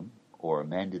repealed them or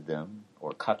amended them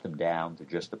or cut them down to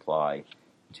just apply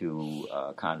to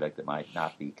conduct that might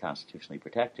not be constitutionally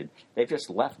protected. They've just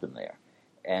left them there.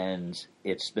 And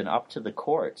it's been up to the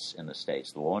courts in the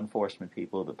states, the law enforcement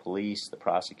people, the police, the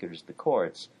prosecutors, the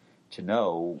courts, to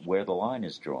know where the line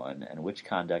is drawn and which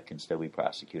conduct can still be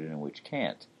prosecuted and which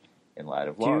can't in light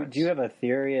of Lawrence. Do you have a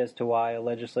theory as to why a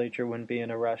legislature wouldn't be in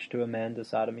a rush to amend a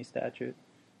sodomy statute?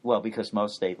 Well, because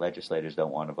most state legislators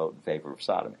don't want to vote in favor of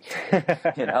sodomy.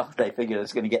 They figure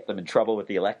it's going to get them in trouble with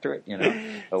the electorate,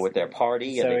 or with their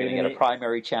party, and they're going to get a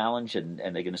primary challenge, and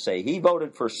they're going to say, he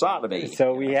voted for sodomy.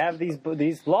 So we have these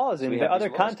laws in the other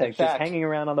contexts just hanging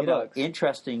around on the books.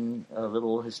 Interesting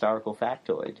little historical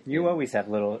factoid. You always have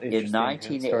little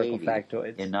interesting historical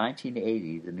factoids. In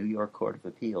 1980, the New York Court of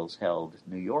Appeals held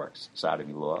New York's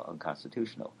sodomy law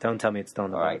unconstitutional. Don't tell me it's still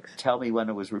in the books. All right, tell me when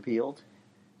it was repealed.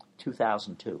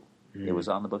 2002. It was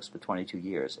on the books for 22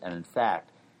 years. And in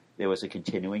fact, there was a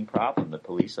continuing problem. The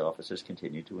police officers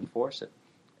continued to enforce it.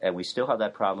 And we still have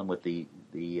that problem with the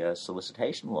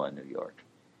solicitation law in New York.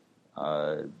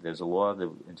 There's a law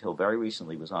that, until very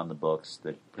recently, was on the books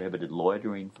that prohibited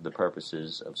loitering for the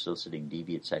purposes of soliciting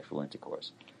deviant sexual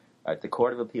intercourse. The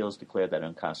Court of Appeals declared that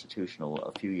unconstitutional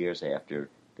a few years after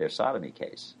their sodomy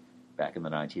case, back in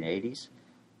the 1980s.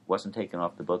 Wasn't taken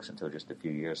off the books until just a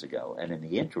few years ago. And in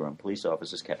the interim, police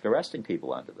officers kept arresting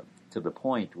people under them, to the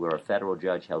point where a federal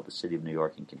judge held the city of New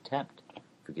York in contempt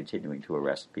for continuing to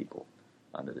arrest people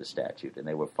under this statute. And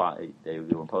they were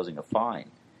imposing a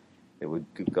fine. It would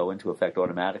go into effect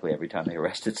automatically every time they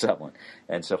arrested someone.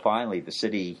 And so finally, the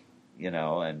city,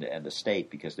 and the state,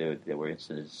 because there were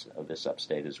instances of this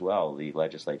upstate as well. The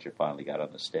legislature finally got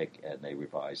on the stick and they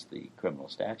revised the criminal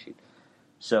statute.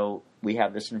 So we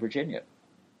have this in Virginia.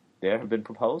 There have been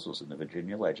proposals in the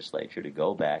Virginia legislature to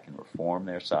go back and reform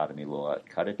their sodomy law,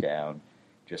 cut it down,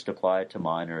 just apply it to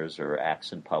minors or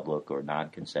acts in public or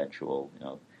non-consensual,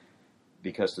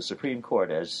 because the Supreme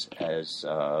Court, as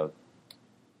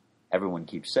everyone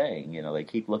keeps saying, they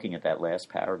keep looking at that last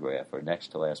paragraph or next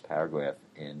to last paragraph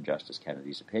in Justice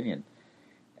Kennedy's opinion.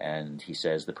 And he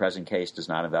says the present case does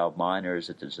not involve minors.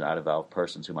 It does not involve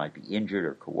persons who might be injured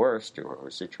or coerced or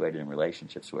situated in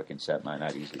relationships where consent might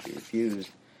not easily be refused.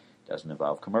 It doesn't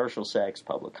involve commercial sex,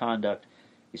 public conduct.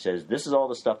 He says this is all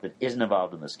the stuff that isn't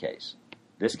involved in this case.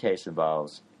 This case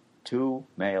involves two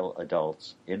male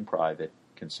adults in private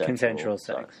consensual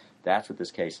sex. That's what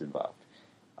this case involved.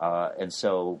 And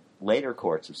so later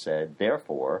courts have said,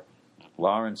 therefore,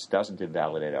 Lawrence doesn't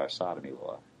invalidate our sodomy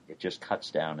law. It just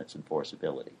cuts down its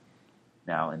enforceability.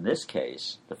 Now, in this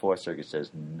case, the Fourth Circuit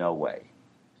says, no way.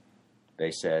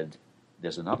 They said,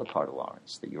 there's another part of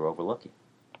Lawrence that you're overlooking.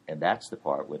 And that's the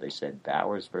part where they said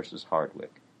Bowers versus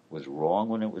Hardwick was wrong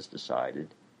when it was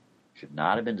decided, should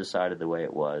not have been decided the way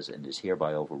it was, and is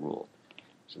hereby overruled.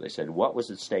 So they said, what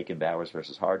was at stake in Bowers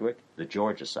versus Hardwick? The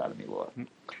Georgia sodomy law.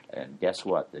 And guess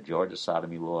what? The Georgia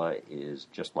sodomy law is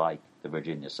just like the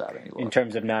Virginia sodomy law. In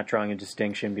terms of not drawing a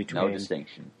distinction between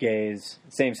gays,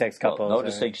 same-sex couples. No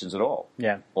distinctions at all.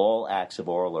 Yeah. All acts of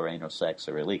oral or anal sex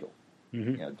are illegal.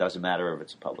 Mm-hmm. It doesn't matter if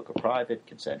it's public or private,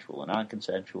 consensual or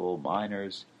non-consensual,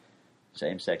 minors,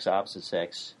 same-sex, opposite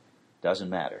sex, doesn't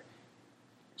matter.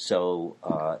 So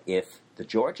if the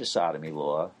Georgia sodomy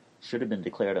law should have been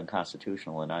declared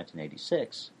unconstitutional in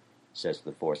 1986, says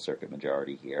the Fourth Circuit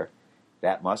majority here,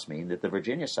 that must mean that the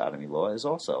Virginia sodomy law is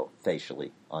also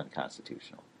facially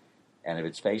unconstitutional. And if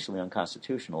it's facially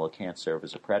unconstitutional, it can't serve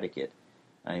as a predicate.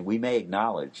 I mean, we may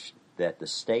acknowledge that the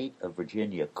state of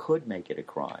Virginia could make it a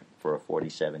crime for a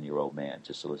 47-year-old man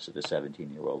to solicit a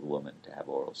 17-year-old woman to have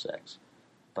oral sex,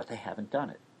 but they haven't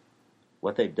done it.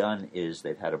 What they've done is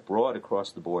they've had a broad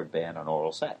across-the-board ban on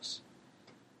oral sex.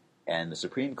 And the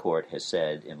Supreme Court has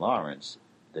said in Lawrence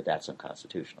that that's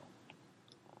unconstitutional.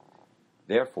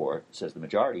 Therefore, says the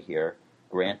majority here,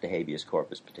 grant the habeas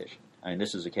corpus petition. I mean,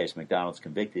 this is a case McDonald's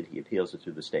convicted. He appeals it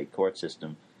through the state court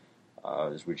system,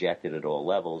 is rejected at all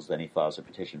levels. Then he files a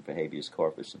petition for habeas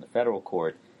corpus in the federal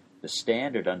court. The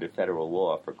standard under federal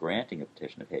law for granting a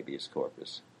petition of habeas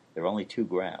corpus, there are only two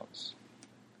grounds,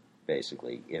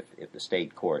 basically, if the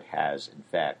state court has, in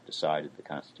fact, decided the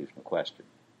constitutional question,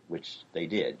 which they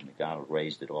did. McDonald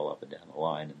raised it all up and down the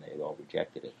line, and they all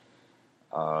rejected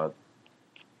it.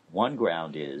 One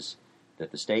ground is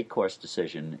that the state court's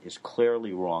decision is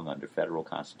clearly wrong under federal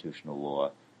constitutional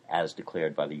law as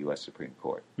declared by the U.S. Supreme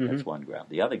Court. Mm-hmm. That's one ground.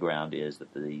 The other ground is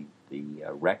that the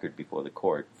record before the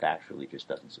court factually just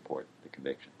doesn't support the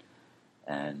conviction.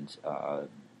 And the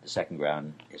second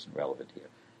ground isn't relevant here.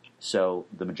 So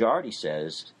the majority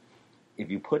says if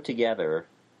you put together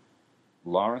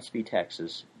Lawrence v.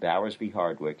 Texas, Bowers v.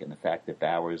 Hardwick, and the fact that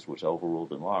Bowers was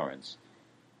overruled in Lawrence,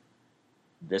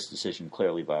 this decision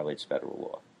clearly violates federal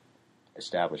law,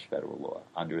 established federal law.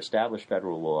 Under established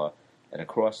federal law, an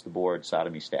across-the-board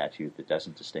sodomy statute that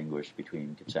doesn't distinguish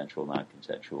between consensual,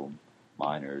 non-consensual,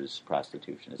 minors,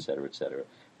 prostitution, etc.,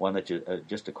 one that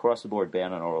just across-the-board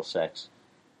ban on oral sex,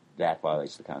 that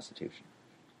violates the Constitution.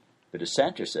 The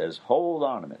dissenter says, hold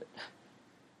on a minute.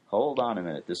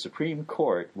 The Supreme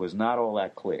Court was not all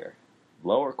that clear.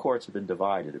 Lower courts have been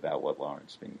divided about what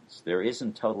Lawrence means. There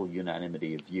isn't total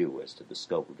unanimity of view as to the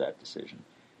scope of that decision.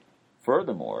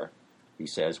 Furthermore, he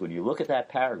says, when you look at that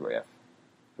paragraph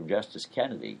from Justice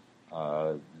Kennedy,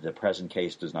 the present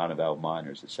case does not involve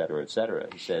minors, etc.,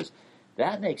 he says,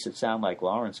 that makes it sound like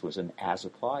Lawrence was an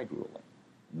as-applied ruling,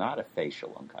 not a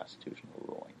facial unconstitutional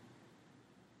ruling.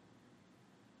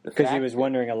 Because he was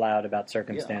wondering aloud about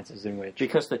circumstances in which...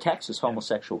 Because the Texas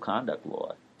homosexual conduct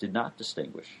law did not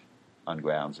distinguish on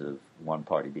grounds of one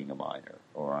party being a minor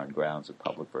or on grounds of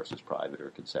public versus private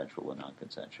or consensual and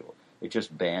non-consensual. It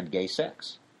just banned gay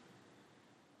sex.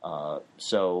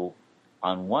 So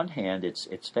on one hand,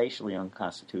 it's facially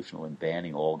unconstitutional in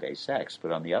banning all gay sex,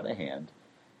 but on the other hand,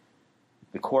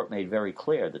 the court made very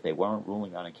clear that they weren't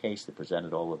ruling on a case that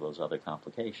presented all of those other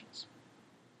complications.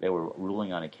 They were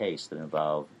ruling on a case that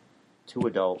involved two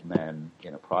adult men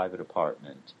in a private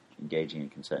apartment engaging in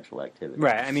consensual activity.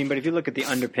 Right. I mean, but if you look at the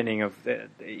underpinning of,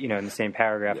 in the same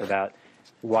paragraph about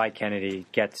why Kennedy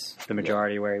gets the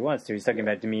majority where he wants to, he's talking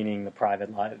about demeaning the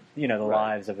private life,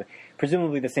 lives of...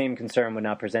 Presumably the same concern would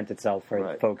not present itself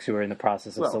for folks who are in the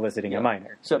process of soliciting a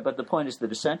minor. But the point is the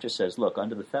dissenter says, look,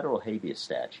 under the federal habeas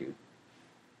statute,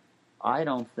 I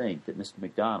don't think that Mr.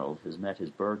 McDonald has met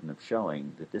his burden of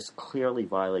showing that this clearly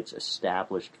violates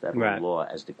established federal law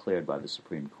as declared by the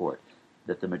Supreme Court.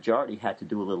 That the majority had to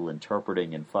do a little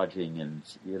interpreting and fudging, and,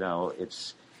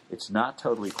 it's not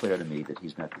totally clear to me that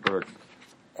he's met the burden.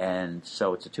 And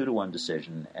so it's a 2-1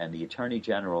 decision, and the Attorney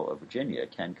General of Virginia,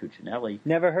 Ken Cuccinelli...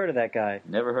 Never heard of that guy.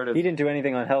 Never heard of... He didn't do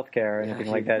anything on health care or anything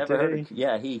like that, did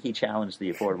he? He challenged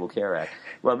the Affordable Care Act.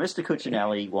 Well, Mr.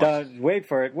 Cuccinelli wants... Wait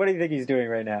for it. What do you think he's doing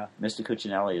right now? Mr.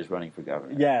 Cuccinelli is running for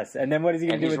governor. Yes, and then what is he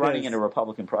going to do with this? And he's running in a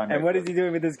Republican primary. And what is he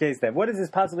doing with this case, then? What does this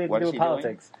possibly have to do with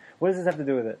politics? What does this have to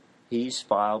do with it? He's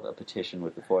filed a petition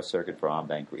with the Fourth Circuit for en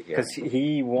banc rehearing. Because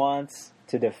he wants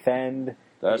to defend...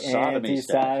 The sodomy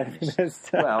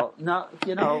statutes. Well, no,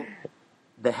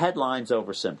 the headline's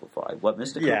oversimplified. What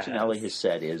Mr. Cuccinelli has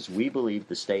said is, we believe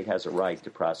the state has a right to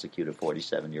prosecute a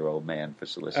 47-year-old man for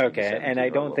soliciting. Okay, and I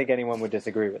don't think anyone would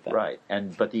disagree with that. Right,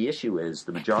 but the issue is,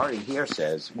 the majority here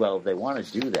says, well, if they want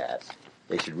to do that,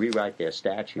 they should rewrite their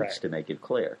statutes to make it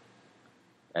clear.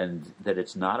 And that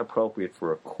it's not appropriate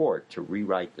for a court to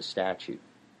rewrite the statute.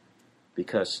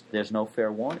 Because there's no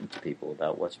fair warning to people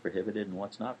about what's prohibited and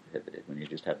what's not prohibited when you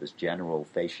just have this general,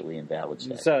 facially invalid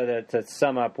statute. So to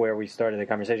sum up where we started the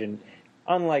conversation,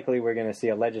 unlikely we're going to see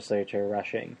a legislature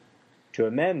rushing to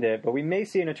amend it, but we may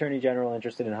see an attorney general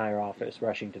interested in higher office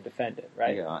rushing to defend it,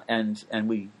 right? Yeah, and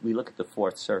we look at the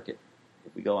Fourth Circuit.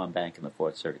 If we go on bank in the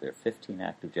Fourth Circuit, there are 15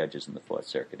 active judges in the Fourth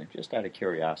Circuit, and just out of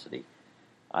curiosity,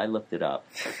 I looked it up.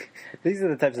 These are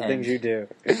the types of things you do.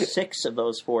 6 of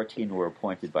those 14 were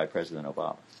appointed by President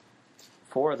Obama.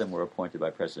 4 of them were appointed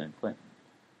by President Clinton.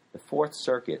 The Fourth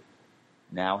Circuit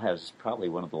now has probably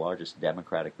one of the largest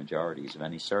Democratic majorities of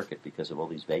any circuit because of all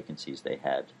these vacancies they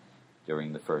had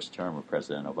during the first term of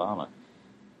President Obama.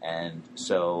 And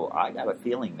so I got a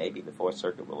feeling maybe the Fourth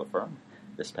Circuit will affirm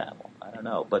this panel. I don't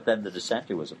know. But then the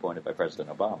dissenter was appointed by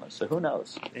President Obama, so who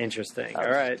knows? Interesting. All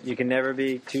right. You can never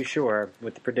be too sure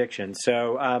with the predictions.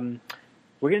 So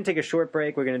we're going to take a short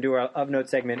break. We're going to do our Of Note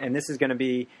segment, and this is going to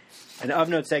be an Of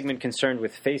Note segment concerned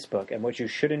with Facebook and what you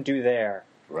shouldn't do there.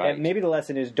 Right. And maybe the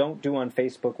lesson is don't do on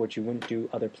Facebook what you wouldn't do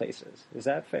other places. Is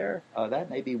that fair? That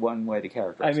may be one way to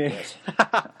characterize this.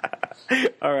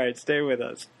 All right. Stay with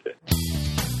us.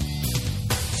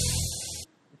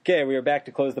 Okay, we are back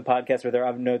to close the podcast with our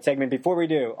Of Note segment. Before we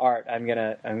do, Art, I'm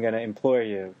gonna implore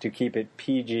you to keep it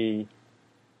PG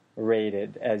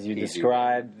rated as you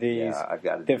describe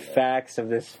the facts of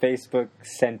this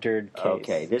Facebook-centered case.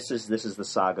 Okay, this is the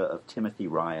saga of Timothy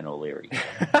Ryan O'Leary.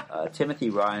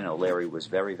 Timothy Ryan O'Leary was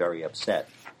very, very upset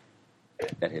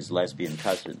that his lesbian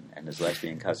cousin and his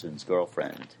lesbian cousin's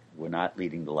girlfriend were not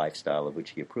leading the lifestyle of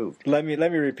which he approved. Let me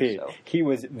repeat. So, he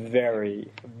was very,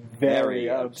 very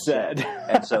upset.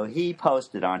 And so he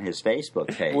posted on his Facebook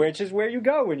page, which is where you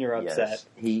go when you're upset. Yes,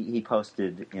 he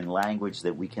posted in language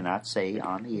that we cannot say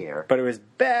on the air. But it was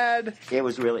bad. It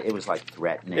was like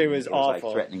threatening. It was awful.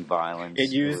 Like threatening violence. It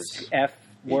used F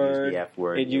word.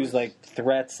 It used like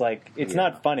threats. Like it's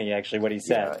not funny actually what he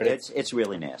said. But it's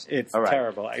really nasty. It's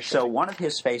terrible actually. So one of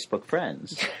his Facebook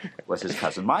friends was his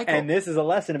cousin Michael, and this is a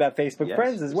lesson about Facebook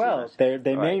friends as well. They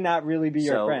may not really be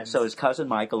your friends. So his cousin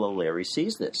Michael O'Leary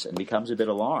sees this and becomes a bit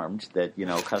alarmed that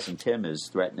cousin Tim is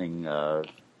threatening,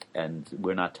 and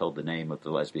we're not told the name of the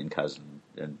lesbian cousin,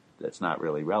 and that's not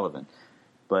really relevant.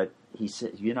 But he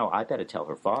said, I better tell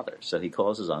her father. So he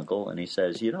calls his uncle and he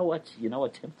says, you know what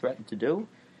Tim threatened to do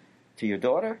to your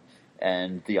daughter?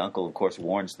 And the uncle, of course,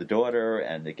 warns the daughter,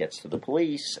 and it gets to the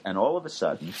police. And all of a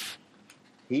sudden,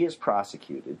 he is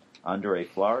prosecuted under a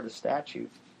Florida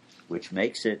statute, which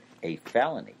makes it a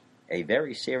felony, a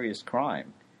very serious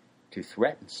crime, to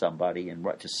threaten somebody and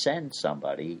to send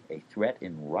somebody a threat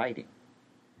in writing,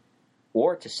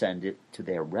 or to send it to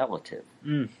their relative.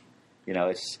 Mm.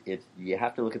 You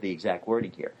have to look at the exact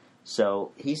wording here.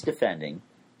 So he's defending,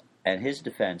 and his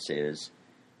defense is,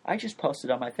 I just posted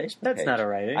on my Facebook page. That's not a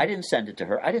writing. I didn't send it to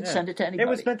her. I didn't send it to anybody. It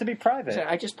was meant to be private.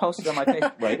 I just posted on my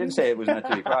Facebook. Well, he didn't say it was meant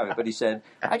to be private, but he said,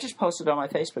 I just posted on my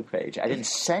Facebook page. I didn't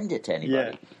send it to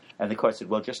anybody. Yeah. And the court said,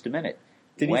 well, just a minute.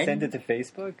 Did he send it to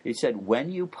Facebook? He said,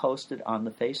 when you post it on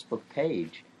the Facebook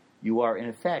page, you are in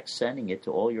effect sending it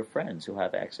to all your friends who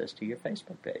have access to your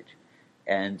Facebook page.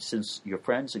 And since your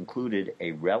friends included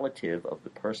a relative of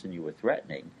the person you were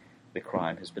threatening, the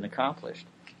crime has been accomplished.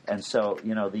 And so,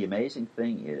 the amazing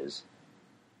thing is,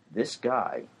 this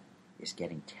guy is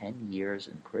getting 10 years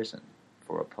in prison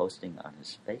for a posting on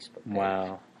his Facebook page.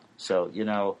 Wow. So,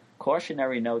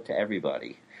 cautionary note to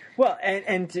everybody. Well,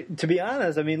 and to be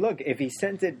honest, I mean, look, if he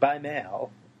sent it by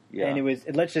mail, and it was,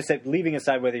 let's just say, leaving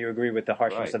aside whether you agree with the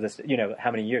harshness of this, how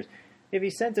many years, if he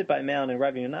sent it by mail and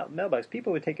arriving in a mailbox,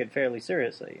 people would take it fairly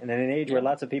seriously. And in an age where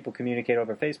lots of people communicate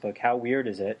over Facebook, how weird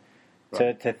is it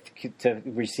to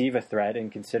receive a threat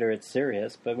and consider it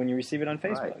serious, but when you receive it on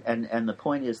Facebook? Right. And the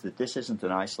point is that this isn't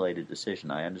an isolated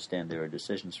decision. I understand there are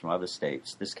decisions from other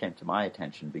states. This came to my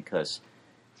attention because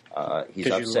he's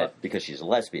upset because she's a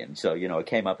lesbian. So, it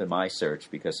came up in my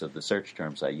search because of the search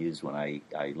terms I use when I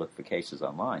look for cases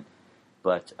online.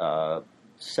 But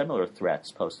similar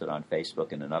threats posted on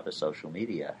Facebook and in other social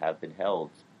media have been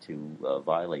held to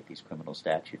violate these criminal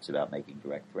statutes about making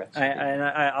direct threats.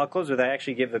 I'll close with, I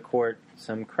actually give the court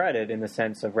some credit in the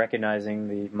sense of recognizing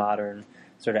the modern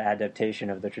sort of adaptation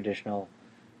of the traditional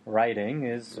writing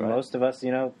is most of us,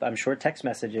 I'm sure text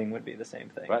messaging would be the same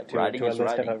thing. Right. Writing is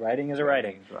writing. Writing is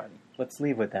writing. Writing. Let's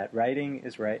leave with that. Writing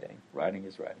is writing. Writing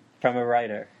is writing. From a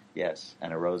writer. Yes,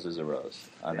 and a rose is a rose.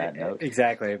 On that note,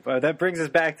 exactly. But that brings us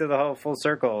back to the whole full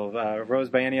circle of rose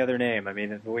by any other name. I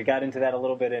mean, we got into that a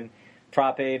little bit in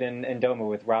Prop 8 and Doma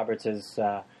with Roberts'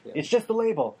 it's just the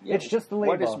label. Yeah. It's just the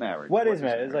label. What is marriage? What is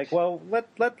marriage? It's like, well,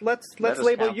 let's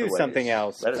label you something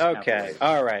else. Okay.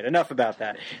 All right. Enough about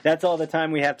that. That's all the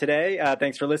time we have today.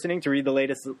 Thanks for listening. To read the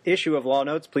latest issue of Law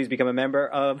Notes, please become a member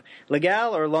of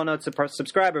Legal or Law Notes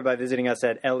subscriber by visiting us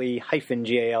at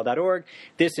le-gal.org.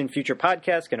 This and future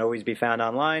podcasts can always be found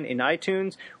online in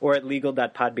iTunes or at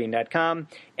legal.podbean.com.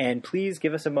 And please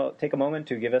give us take a moment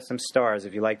to give us some stars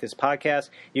if you like this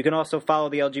podcast. You can also follow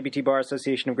the LGBT Bar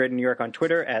Association of Greater New York on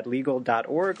Twitter at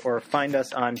legal.org or find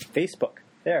us on Facebook.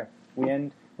 There, we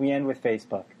end with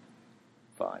Facebook.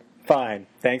 Fine. Fine.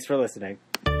 Thanks for listening.